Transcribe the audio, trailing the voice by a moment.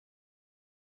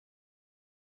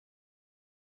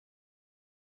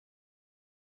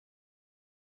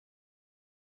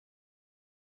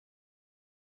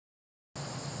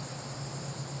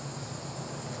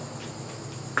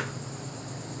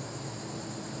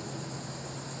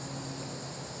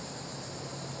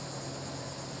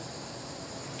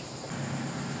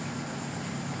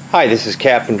Hi, this is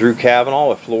Captain Drew Cavanaugh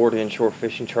with Florida Inshore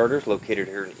Fishing Charters located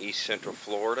here in East Central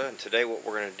Florida. And today what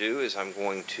we're going to do is I'm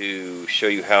going to show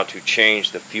you how to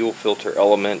change the fuel filter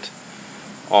element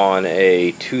on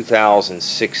a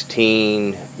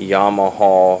 2016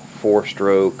 Yamaha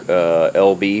 4-stroke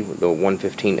LB, the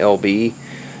 115 LB.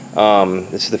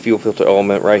 This is the fuel filter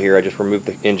element right here. I just removed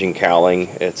the engine cowling.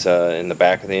 It's in the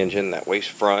back of the engine, that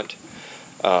waist front.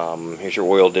 Here's your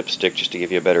oil dipstick just to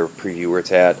give you a better preview where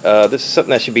it's at. This is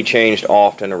something that should be changed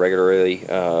often or regularly.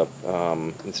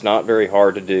 It's not very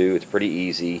hard to do. It's pretty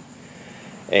easy,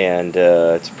 and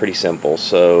it's pretty simple.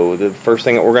 So the first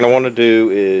thing that we're going to want to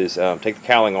do is take the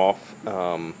cowling off.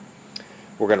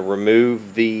 We're going to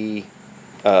remove the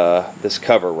this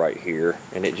cover right here,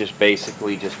 and it just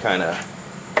basically just kind of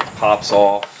pops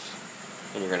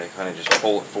off, and you're going to kind of just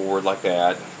pull it forward like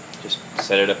that. Just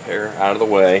set it up here out of the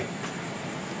way.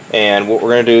 And what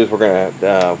we're going to do is we're going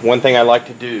to, one thing I like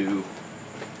to do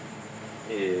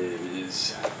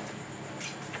is,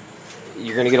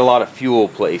 you're going to get a lot of fuel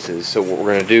places. So what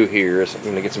we're going to do here is I'm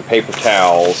going to get some paper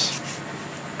towels,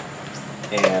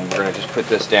 and we're going to just put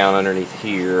this down underneath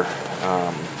here,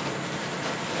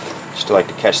 just to like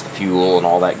to catch the fuel and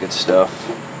all that good stuff.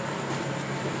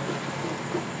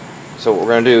 So what we're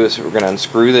going to do is we're going to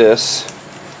unscrew this.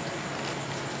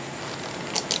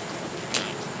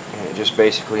 It just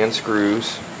basically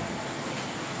unscrews.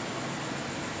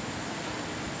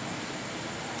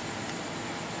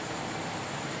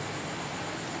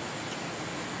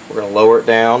 We're going to lower it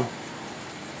down.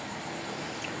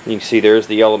 You can see there's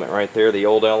the element right there, the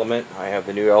old element. I have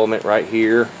the new element right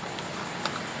here,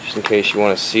 just in case you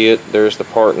want to see it. There's the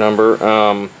part number.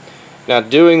 Now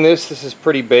doing this is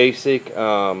pretty basic.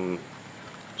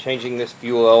 Changing this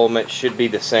fuel element should be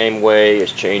the same way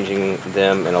as changing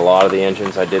them in a lot of the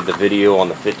engines. I did the video on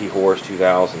the 50 horse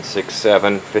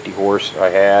 2006-7 50 horse I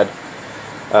had.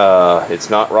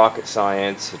 It's not rocket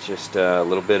science. It's just a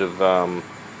little bit of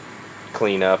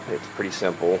cleanup. It's pretty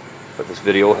simple, but this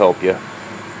video will help you.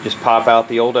 Just pop out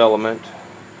the old element.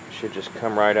 Should just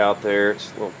come right out there. It's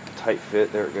a little tight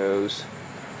fit. There it goes.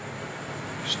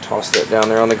 Just toss that down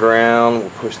there on the ground.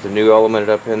 We'll push the new element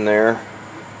up in there.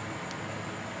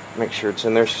 Make sure it's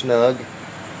in there snug.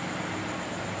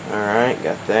 Alright,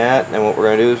 got that. And what we're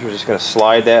going to do is we're just going to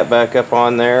slide that back up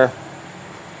on there.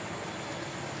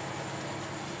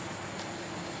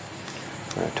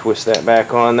 Twist that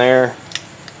back on there.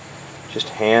 Just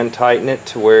hand tighten it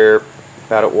to where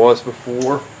about it was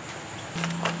before.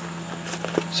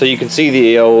 So you can see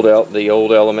the old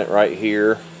element right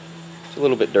here. It's a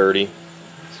little bit dirty.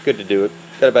 It's good to do it.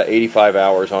 Got about 85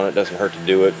 hours on it. Doesn't hurt to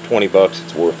do it. 20 bucks,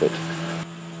 it's worth it.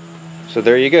 So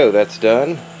there you go, that's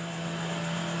done.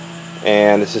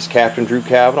 And this is Captain Drew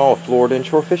Cavanaugh with Florida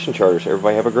Inshore Fishing Charters.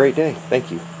 Everybody have a great day.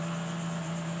 Thank you.